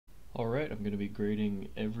Alright, I'm going to be grading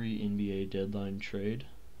every NBA deadline trade,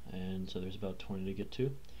 and so there's about 20 to get to.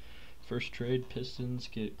 First trade, Pistons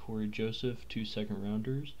get Corey Joseph, 2 second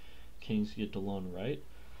rounders. Kings get DeLon Wright.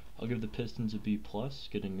 I'll give the Pistons a B+,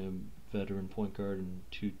 getting a veteran point guard and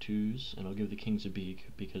 2 twos, and I'll give the Kings a B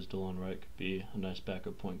because DeLon Wright could be a nice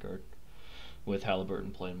backup point guard, with Halliburton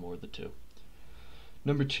playing more of the two.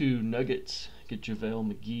 Number 2, Nuggets get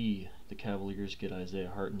JaVale McGee. The Cavaliers get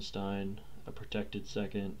Isaiah Hartenstein, a protected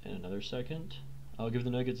second, and another second. I'll give the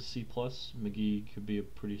Nuggets a C+. McGee could be a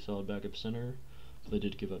pretty solid backup center, but they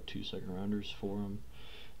did give up 2 second rounders for him.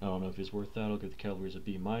 I don't know if he's worth that. I'll give the Cavaliers a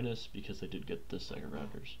B- because they did get the second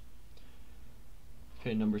rounders.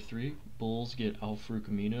 Okay, number 3, Bulls get Al-Farouq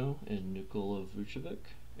Amino and Nikola Vucevic,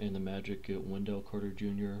 and the Magic get Wendell Carter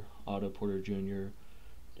Jr., Otto Porter Jr.,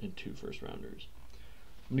 and 2 first rounders.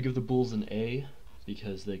 I'm going to give the Bulls an A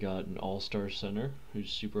because they got an all-star center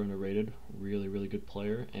who's super underrated, really good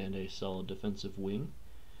player, and a solid defensive wing.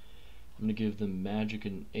 I'm going to give the Magic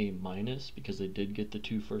an A- because they did get the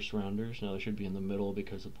 2 first rounders. Now they should be in the middle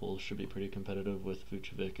because the Bulls should be pretty competitive with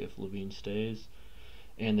Vucevic if Levine stays.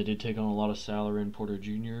 And they did take on a lot of salary in Porter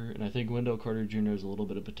Jr., and I think Wendell Carter Jr. has a little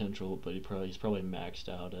bit of potential, but he's probably maxed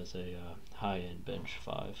out as a high-end bench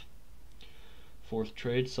 5. Fourth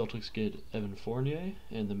trade, Celtics get Evan Fournier,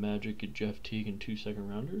 and the Magic get Jeff Teague and 2 second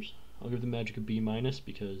rounders. I'll give the Magic a B-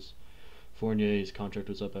 because Fournier's contract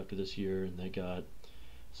was up after this year, and they got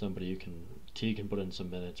somebody Teague can put in some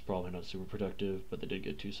minutes, probably not super productive, but they did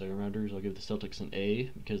get 2 second rounders. I'll give the Celtics an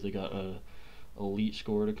A because they got a elite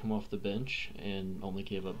scorer to come off the bench and only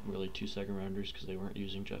gave up really 2 second rounders because they weren't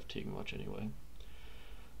using Jeff Teague much anyway.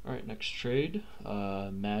 Alright, next trade,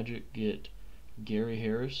 Magic get Gary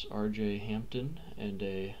Harris, RJ Hampton, and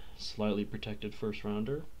a slightly protected first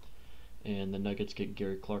rounder, and the Nuggets get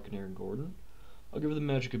Gary Clark and Aaron Gordon. I'll give the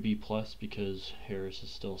Magic a B+ because Harris is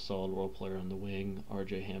still a solid role player on the wing,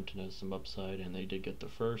 RJ Hampton has some upside, and they did get the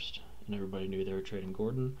first, and everybody knew they were trading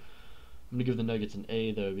Gordon. I'm going to give the Nuggets an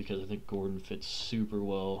A though because I think Gordon fits super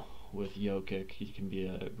well with Jokic. He can be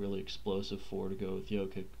a really explosive 4 to go with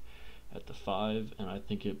Jokic at the 5, and I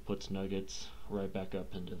think it puts Nuggets right back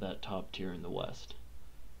up into that top tier in the West.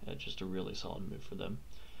 Just a really solid move for them.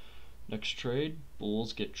 Next trade,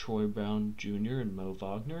 Bulls get Troy Brown Jr. and Mo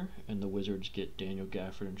Wagner, and the Wizards get Daniel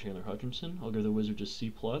Gafford and Chandler Hutchinson. I'll give the Wizards a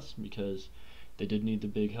C+ because they did need the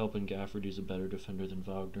big help in Gafford. He's a better defender than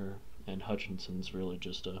Wagner, and Hutchinson's really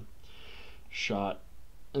just a shot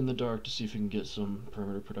in the dark to see if we can get some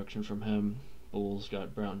perimeter production from him. Bulls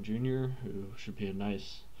got Brown Jr., who should be a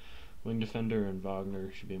nice wing defender, and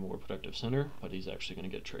Wagner should be a more productive center, but he's actually going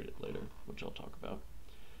to get traded later, which I'll talk about.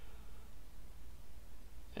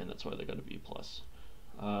 And that's why they got a B+.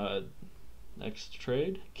 Next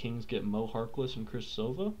trade, Kings get Mo Harkless and Chris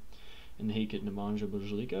Silva, and the Heat get Nemanja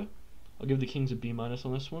Bjelica. I'll give the Kings a B- on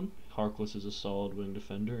this one. Harkless is a solid wing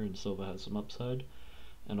defender, and Silva has some upside.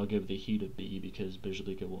 And I'll give the Heat a B because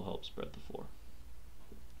Bjelica will help spread the floor.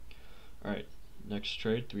 Alright, next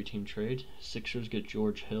trade, 3-team trade. Sixers get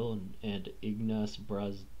George Hill and Ignas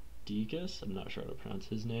Brazdeikis. I'm not sure how to pronounce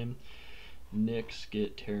his name. Knicks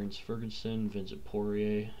get Terrence Ferguson, Vincent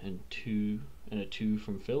Poirier, and a 2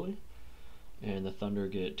 from Philly. And the Thunder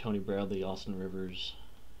get Tony Bradley, Austin Rivers,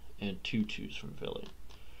 and 2 2s from Philly.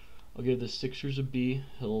 I'll give the Sixers a B.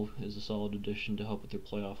 Hill is a solid addition to help with their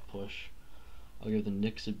playoff push. I'll give the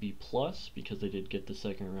Knicks a B+ because they did get the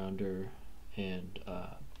second rounder, and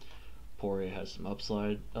Poirier has some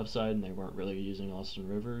upside, and they weren't really using Austin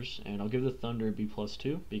Rivers. And I'll give the Thunder a B+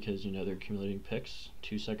 too because they're accumulating picks,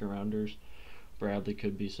 2 second rounders. Bradley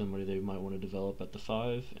could be somebody they might want to develop at the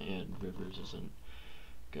 5, and Rivers isn't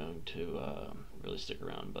going to really stick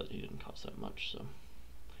around, but he didn't cost that much. So,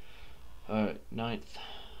 alright, 9th,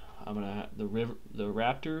 the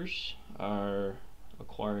Raptors are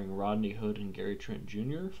acquiring Rodney Hood and Gary Trent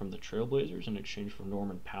Jr. from the Trailblazers in exchange for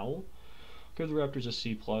Norman Powell. I'll give the Raptors a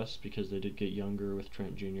C+ because they did get younger with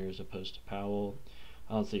Trent Jr. as opposed to Powell.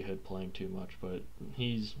 I don't see Hood playing too much, but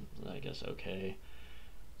he's, I guess, okay.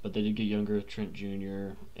 But they did get younger with Trent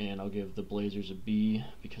Jr., and I'll give the Blazers a B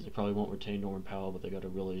because they probably won't retain Norman Powell, but they got a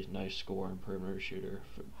really nice scorer and perimeter shooter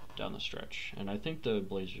down the stretch. And I think the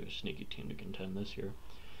Blazers are a sneaky team to contend this year.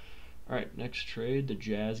 Alright, next trade, the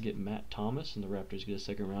Jazz get Matt Thomas and the Raptors get a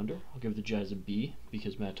second rounder. I'll give the Jazz a B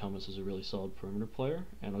because Matt Thomas is a really solid perimeter player,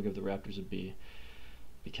 and I'll give the Raptors a B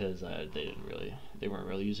because they weren't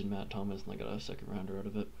really using Matt Thomas, and they got a second rounder out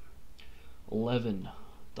of it. 11,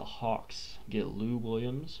 the Hawks get Lou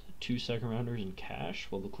Williams, 2 second rounders in cash,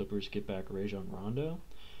 while the Clippers get back Rajon Rondo.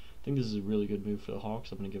 I think this is a really good move for the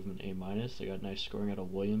Hawks. I'm going to give them an A-. They got nice scoring out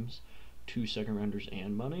of Williams, 2 second rounders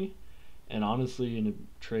and money. And honestly, in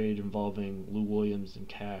a trade involving Lou Williams and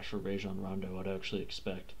cash or Rajon Rondo, I'd actually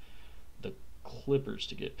expect the Clippers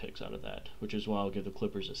to get picks out of that, which is why I'll give the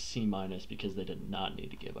Clippers a C minus because they did not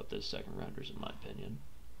need to give up those second rounders in my opinion.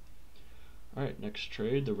 Alright, next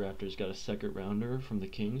trade, the Raptors got a second rounder from the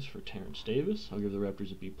Kings for Terrence Davis. I'll give the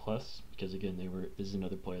Raptors a B plus because again this is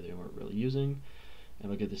another player they weren't really using.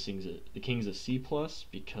 And I'll give the Kings a C plus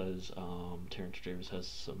because Terrence Davis has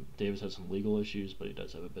some legal issues, but he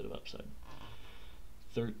does have a bit of upside.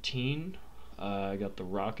 13, I got the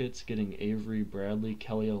Rockets getting Avery Bradley,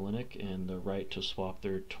 Kelly Olynyk, and the right to swap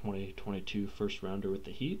their 2022 first rounder with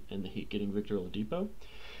the Heat, and the Heat getting Victor Oladipo.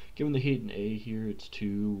 Giving the Heat an A here, it's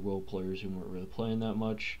two role players who weren't really playing that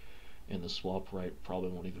much, and the swap right probably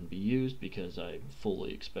won't even be used because I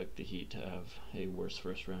fully expect the Heat to have a worse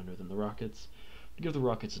first rounder than the Rockets. I'll give the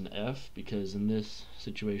Rockets an F because in this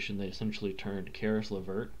situation they essentially turned Karis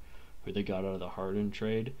LeVert, who they got out of the Harden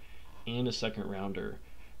trade, and a second rounder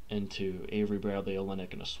into Avery Bradley,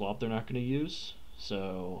 Olynyk, and a swap they're not going to use.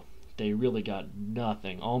 So they really got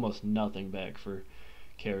nothing, almost nothing back for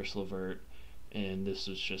Karis LeVert, and this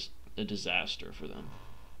was just a disaster for them.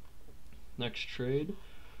 Next trade,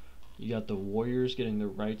 you got the Warriors getting the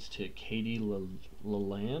rights to Katie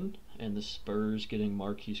Lalande, and the Spurs getting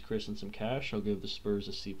Marquise Chris and some cash. I'll give the Spurs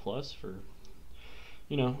a C plus for,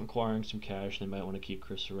 acquiring some cash. They might want to keep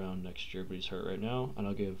Chris around next year, but he's hurt right now. And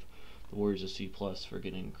I'll give the Warriors a C plus for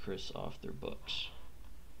getting Chris off their books.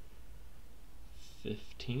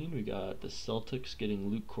 15, we got the Celtics getting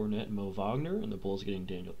Luke Cornett and Mo Wagner, and the Bulls getting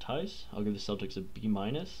Daniel Tice. I'll give the Celtics a B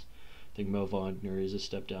minus. I think Mo Wagner is a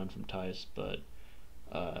step down from Tice, but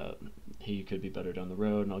he could be better down the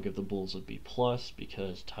road, and I'll give the Bulls a B plus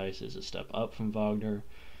because Tice is a step up from Wagner,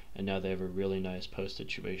 and now they have a really nice post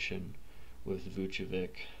situation with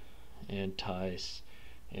Vucevic and Tice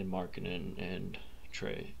and Markkanen and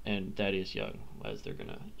Trey and Thaddeus Young as they're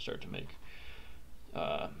gonna start to make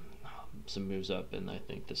some moves up in I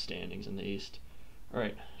think the standings in the East.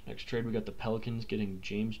 Alright, next trade we got the Pelicans getting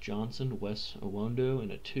James Johnson, Wes Iwundu,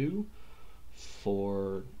 and a 2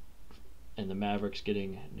 and the Mavericks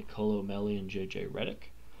getting Nicolo Melli and JJ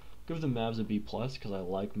Redick. Give the Mavs a B plus because I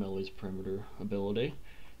like Melli's perimeter ability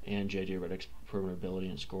and JJ Redick's perimeter ability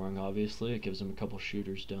and scoring. Obviously, it gives them a couple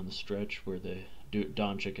shooters down the stretch where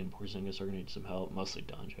Doncic and Porzingis are going to need some help, mostly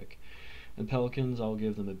Doncic. And Pelicans, I'll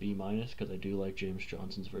give them a B minus because I do like James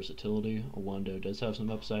Johnson's versatility. Iwundu does have some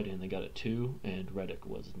upside, and they got a 2, and Redick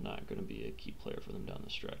was not going to be a key player for them down the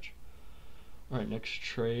stretch. All right, next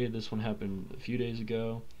trade. This one happened a few days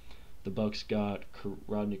ago. The Bucks got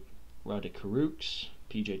Rodney Carooks,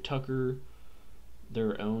 PJ Tucker,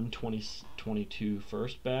 their own 2022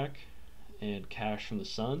 first back, and cash from the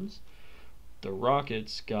Suns. The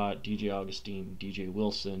Rockets got DJ Augustine, DJ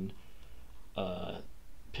Wilson,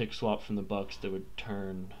 pick swap from the Bucks that would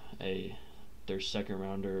turn their second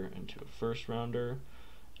rounder into a first rounder,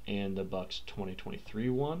 and the Bucks 2023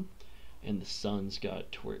 one. And the Suns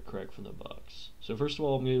got Torrey Craig from the Bucks. So first of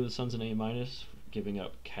all, I'm going to give the Suns an A minus, giving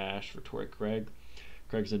up cash for Torrey Craig.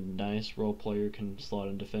 Craig's a nice role player, can slot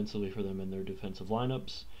in defensively for them in their defensive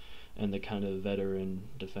lineups, and the kind of veteran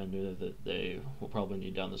defender that they will probably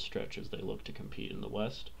need down the stretch as they look to compete in the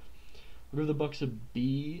West. I'll give the Bucks a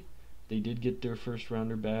B. They did get their first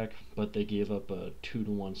rounder back, but they gave up a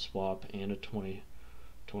 2-to-1 swap and a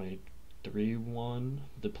 2023 one.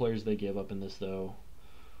 The players they gave up in this, though,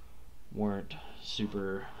 weren't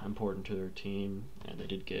super important to their team, and they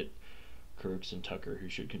did get Crooks and Tucker who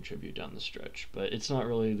should contribute down the stretch. But it's not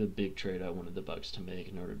really the big trade I wanted the Bucks to make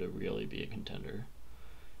in order to really be a contender.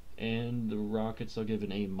 And the Rockets, I'll give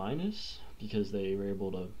an A minus because they were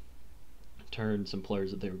able to turn some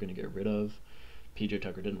players that they were going to get rid of. PJ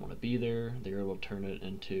Tucker didn't want to be there. They were able to turn it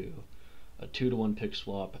into a 2-to-1 pick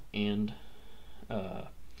swap and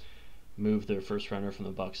move their first rounder from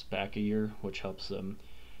the Bucks back a year, which helps them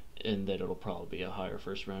in that it'll probably be a higher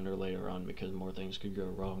first rounder later on because more things could go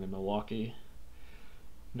wrong in Milwaukee.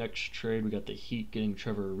 Next trade, we got the Heat getting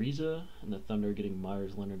Trevor Ariza and the Thunder getting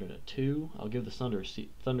Myers Leonard at a 2. I'll give the Thunder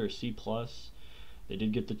a C plus. They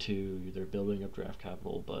did get the 2. They're building up draft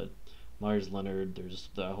capital, but Myers Leonard, there's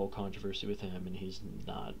that whole controversy with him, and he's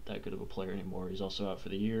not that good of a player anymore. He's also out for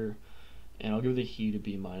the year. And I'll give the Heat a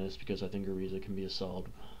B minus because I think Ariza can be a solid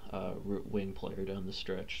wing player down the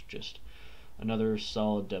stretch. Just another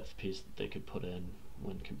solid depth piece that they could put in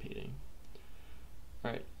when competing.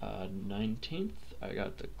 Alright, 19th, I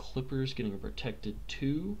got the Clippers getting a protected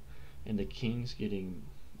 2, and the Kings getting,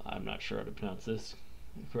 I'm not sure how to pronounce this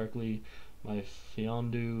correctly, my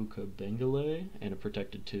Fiondu Kabengele, and a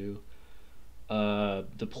protected 2.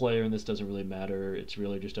 The player in this doesn't really matter. It's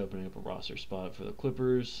really just opening up a roster spot for the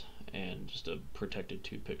Clippers. and just a protected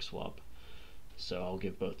 2-pick swap. So I'll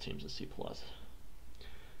give both teams a C+.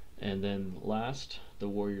 And then last, the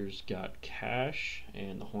Warriors got Cash,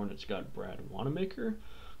 and the Hornets got Brad Wanamaker.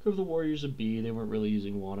 Give the Warriors a B. They weren't really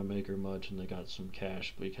using Wanamaker much, and they got some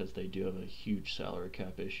cash because they do have a huge salary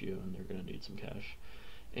cap issue, and they're going to need some cash.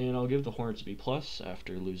 And I'll give the Hornets a B+.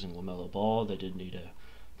 After losing LaMelo Ball, they did need a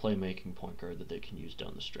playmaking point guard that they can use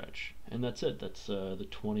down the stretch. And that's it. That's the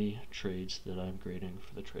 20 trades that I'm grading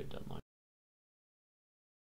for the trade deadline.